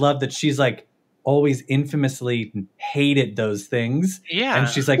I just love that she's like always infamously hated those things. Yeah, and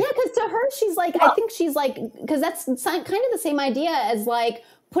she's like, yeah, because to her, she's like, I think she's like, because that's kind of the same idea as like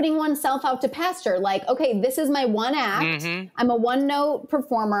putting oneself out to pasture. Like, okay, this is my one act. I'm a one note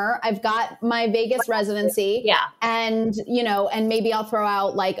performer. I've got my Vegas residency. Yeah. And, you know, and maybe I'll throw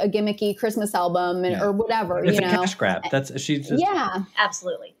out like a gimmicky Christmas album or whatever, it's you a know. cash grab. That's she's just, Yeah.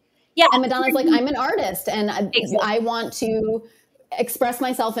 Absolutely. Yeah. And Madonna's like, I'm an artist and Exactly. I want to express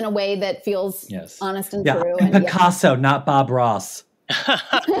myself in a way that feels honest and true. I'm Picasso, not Bob Ross.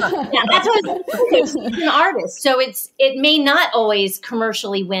 Yeah, that's what she's an artist. So it may not always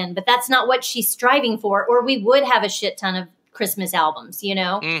commercially win, but that's not what she's striving for, or we would have a shit ton of Christmas albums, you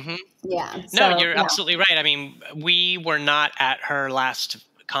know? Yeah. No, you're absolutely right. I mean, we were not at her last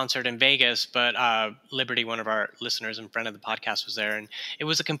concert in Vegas, but Liberty, one of our listeners and friend of the podcast, was there, and it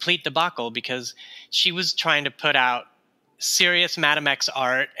was a complete debacle because she was trying to put out serious Madame X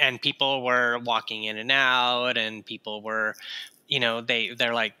art, and people were walking in and out, and people were, you know,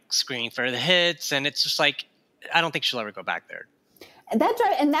 they're like screaming for the hits, and it's just like, I don't think she'll ever go back there.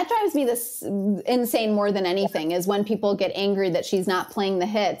 That drives me this insane more than anything, is when people get angry that she's not playing the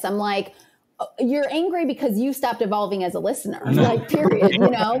hits. I'm like, you're angry because you stopped evolving as a listener, like, period. You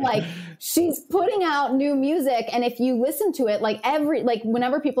know, like, she's putting out new music, and if you listen to it, like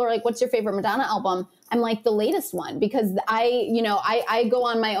whenever people are like, what's your favorite Madonna album? I'm like, the latest one, because I go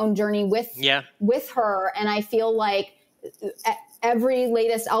on my own journey with her, and I feel like every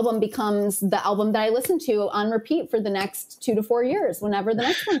latest album becomes the album that I listen to on repeat for the next 2 to 4 years, whenever the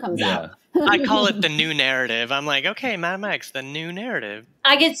next one comes out. I call it the new narrative. I'm like, okay, Madame X, the new narrative.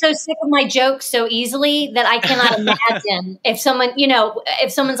 I get so sick of my jokes so easily that I cannot imagine if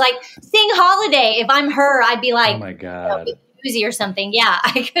someone's like, sing Holiday. If I'm her, I'd be like, oh my God, Uzi or something. Yeah,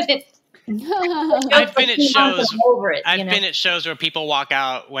 I couldn't. I've been at shows where people walk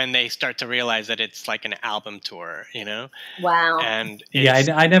out when they start to realize that it's like an album tour, you know? Wow. And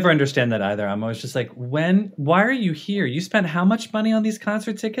I never understand that either. I'm always just like, why are you here? You spent how much money on these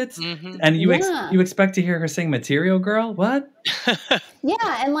concert tickets? And you expect to hear her sing Material Girl? What?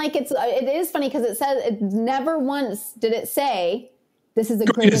 Yeah, and like it is funny because it says, it never once did it say, this is a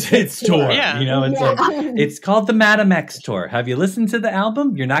greatest hits tour. Yeah. You know, it's like, it's called the Madame X tour. Have you listened to the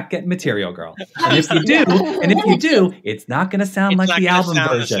album? You're not getting Material Girl. And if you do, it's not going to sound like the album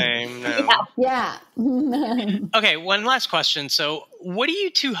version. The same, no. Yeah. Okay, one last question. So, what do you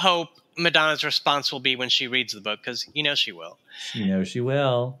two hope Madonna's response will be when she reads the book? Because you know she will. You know she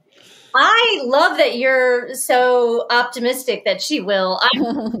will. I love that you're so optimistic that she will.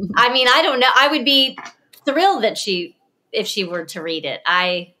 I mean, I don't know. I would be thrilled that if she were to read it.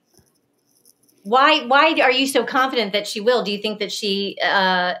 Why are you so confident that she will? Do you think that she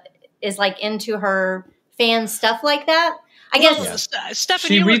is like into her fans stuff like that? I guess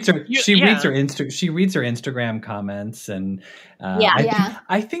Stephanie, she reads her Instagram comments, and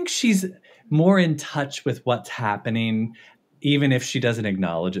I think she's more in touch with what's happening, even if she doesn't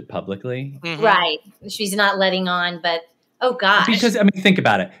acknowledge it publicly. Right. She's not letting on, but oh gosh. Because, I mean, think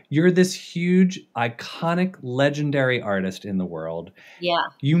about it. You're this huge, iconic, legendary artist in the world. Yeah.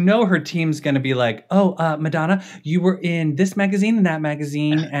 You know her team's going to be like, oh, Madonna, you were in this magazine and that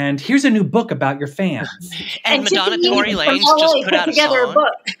magazine, and here's a new book about your fans. and Madonna Tory Lanez just put out together a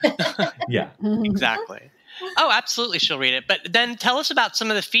book. Yeah. Exactly. Oh, absolutely she'll read it. But then tell us about some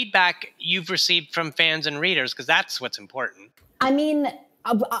of the feedback you've received from fans and readers, because that's what's important. I mean,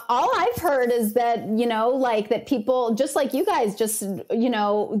 all I've heard is that, you know, like that people, just like you guys, just, you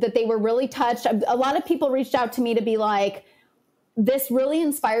know, that they were really touched. A lot of people reached out to me to be like, this really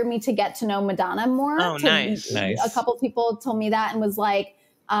inspired me to get to know Madonna more. Oh, nice. A couple people told me that and was like,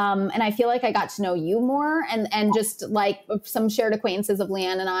 and I feel like I got to know you more, and just like some shared acquaintances of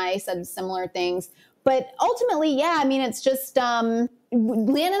LeeAnn and I said similar things. But ultimately, yeah, I mean, it's just, LeeAnn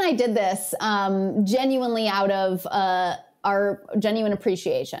and I did this genuinely out of our genuine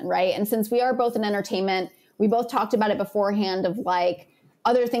appreciation, right? And since we are both in entertainment, we both talked about it beforehand of like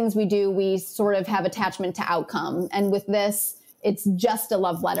other things we do, we sort of have attachment to outcome. And with this, it's just a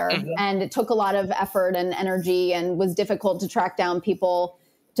love letter. And it took a lot of effort and energy and was difficult to track down people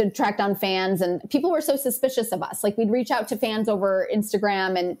to track down fans, and people were so suspicious of us. Like we'd reach out to fans over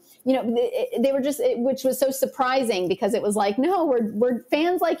Instagram, and they were just, which was so surprising because it was like, no, we're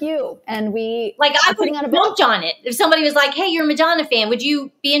fans like you, and we like I are putting out a jumped book. on it. If somebody was like, "Hey, you're a Madonna fan, would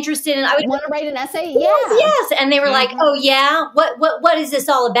you be interested in?" I would want to write an essay. Yes, and they were like, "Oh yeah, what is this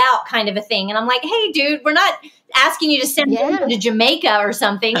all about?" Kind of a thing, and I'm like, "Hey, dude, we're not asking you to send them to Jamaica or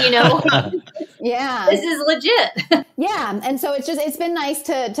something, Yeah, this is legit." Yeah, and so it's been nice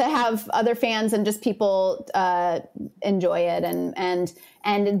to have other fans and just people enjoy it,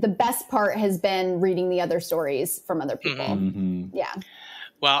 and the best part has been reading the other stories from other people. Mm-hmm. Yeah.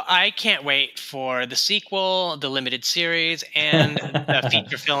 Well, I can't wait for the sequel, the limited series, and the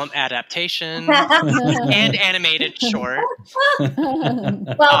feature film adaptation and animated short.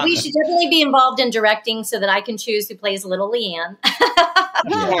 Well, we should definitely be involved in directing so that I can choose who plays little LeeAnn.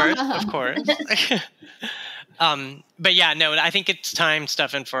 Of course. But yeah, no, I think it's time,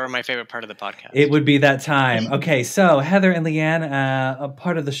 Stefan, for my favorite part of the podcast. It would be that time. Okay, so Heather and LeeAnn, a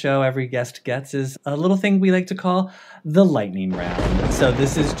part of the show every guest gets is a little thing we like to call the lightning round. So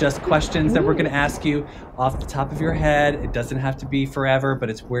this is just questions that we're going to ask you off the top of your head. It doesn't have to be forever,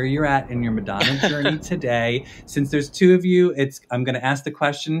 but it's where you're at in your Madonna journey today. Since there's two of you, I'm going to ask the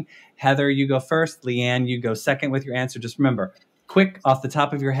question. Heather, you go first. LeeAnn, you go second with your answer. Just remember, quick, off the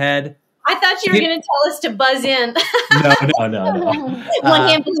top of your head. I thought you were going to tell us to buzz in. No. One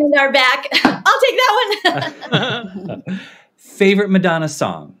hand behind our back. I'll take that one. Favorite Madonna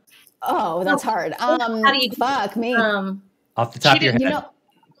song? Oh, that's hard. How do you fuck me? Off the top of your head.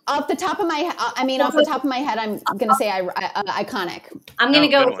 Off the top of my head, I'm going to say Iconic. I'm going to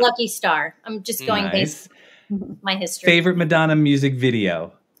go with Lucky Star. I'm just going based on my history. Favorite Madonna music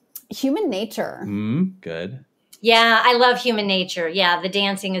video? Human Nature. Good. Yeah, I love Human Nature. Yeah, the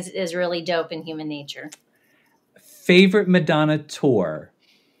dancing is really dope in Human Nature. Favorite Madonna tour?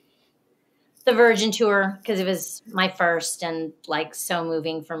 The Virgin Tour, because it was my first and like so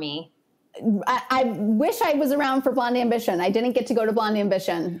moving for me. I wish I was around for Blonde Ambition. I didn't get to go to Blonde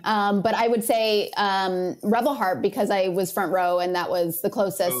Ambition. But I would say Rebel Heart because I was front row and that was the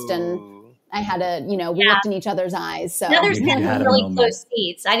closest. Ooh. And I had to, we looked in each other's eyes. So now there's really close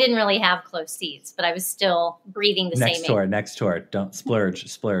seats. I didn't really have close seats, but I was still breathing the same air. Next tour. Don't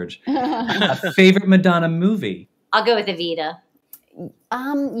splurge. Favorite Madonna movie? I'll go with Evita.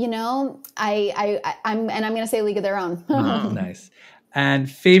 I'm going to say League of Their Own. Nice.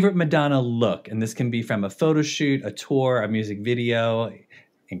 And favorite Madonna look, and this can be from a photo shoot, a tour, a music video,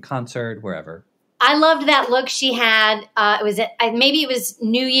 in concert, wherever. I loved that look she had. Maybe it was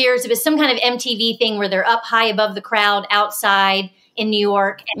New Year's. It was some kind of MTV thing where they're up high above the crowd outside in New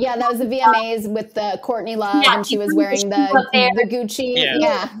York. Yeah, that was the VMAs with the Courtney Love, and she was wearing the Gucci.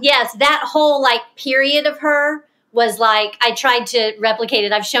 Yeah. Yes, that whole period of her was I tried to replicate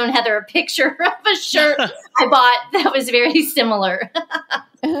it. I've shown Heather a picture of a shirt I bought that was very similar.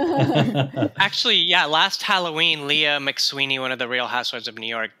 Actually, yeah, last Halloween, Leah McSweeney, one of the Real Housewives of New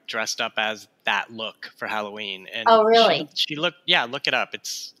York, dressed up as that look for Halloween. And oh, really? She looked, look it up.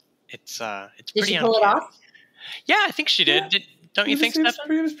 It's pretty Did she pull it off? Yeah, I think she did. Don't you think,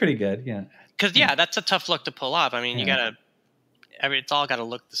 Stefan? It was pretty good, yeah. Because, that's a tough look to pull off. I mean, it's all got to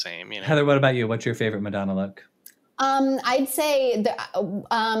look the same. Heather, what about you? What's your favorite Madonna look? I'd say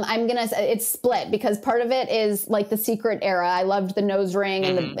it's split because part of it is the Secret era. I loved the nose ring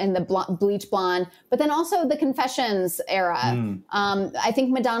and the bleach blonde, but then also the Confessions era. I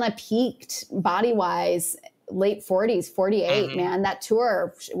think Madonna peaked body wise late 40s, 48. Man, that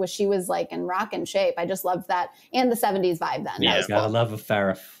tour she was in rockin' shape. I just loved that, and the 70s vibe then. Yeah, gotta love a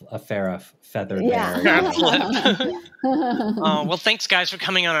Farrah feathered hair. Well, thanks guys for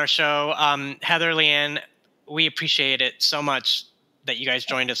coming on our show, Heather, LeeAnn. We appreciate it so much that you guys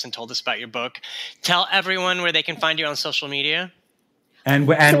joined us and told us about your book. Tell everyone where they can find you on social media. And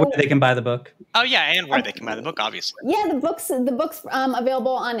where they can buy the book. Oh, yeah, and where they can buy the book, obviously. Yeah, the book's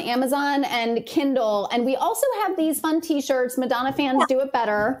available on Amazon and Kindle. And we also have these fun T-shirts, Madonna Fans Do It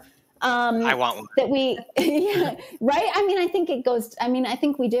Better. I want one. That right? I mean, I think I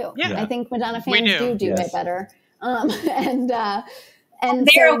think we do. Yeah. I think Madonna Fans do it better. And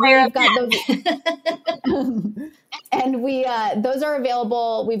they're so aware we've got those, and those are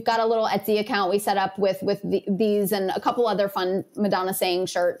available. We've got a little Etsy account we set up with these and a couple other fun Madonna saying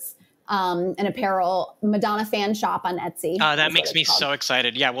shirts and apparel. Madonna Fan Shop on Etsy. That makes me so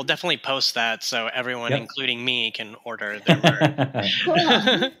excited. Yeah, we'll definitely post that so everyone, including me, can order their merch.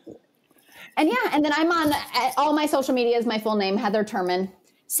 Cool. And then I'm on all my social media is my full name, Heather Turman.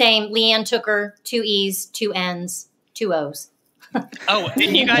 Same, LeeAnn Tooker, 2 E's, 2 N's, 2 O's. Oh,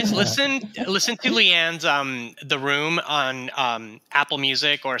 and you guys listen to LeeAnn's The Room on Apple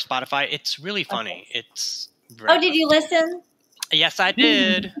Music or Spotify. It's really funny. It's Oh, did you listen? Yes, I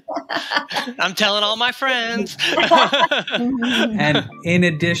did. I'm telling all my friends. And in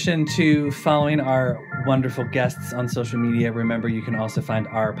addition to following our wonderful guests on social media, remember you can also find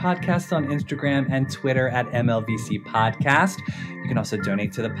our podcast on Instagram and Twitter at MLVC Podcast. You can also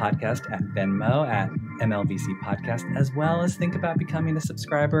donate to the podcast at Venmo at MLVC Podcast, as well as think about becoming a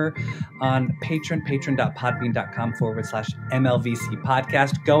subscriber on patreon.podbean.com/MLVC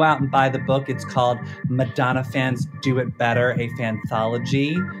Podcast. Go out and buy the book. It's called Madonna Fans Do It Better, a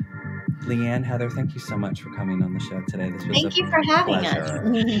Fanthology. LeeAnn, Heather, thank you so much for coming on the show today. This was Thank you for having pleasure. us.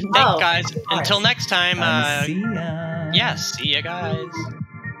 Thanks, guys. Until next time. See ya. Yeah, see ya, guys.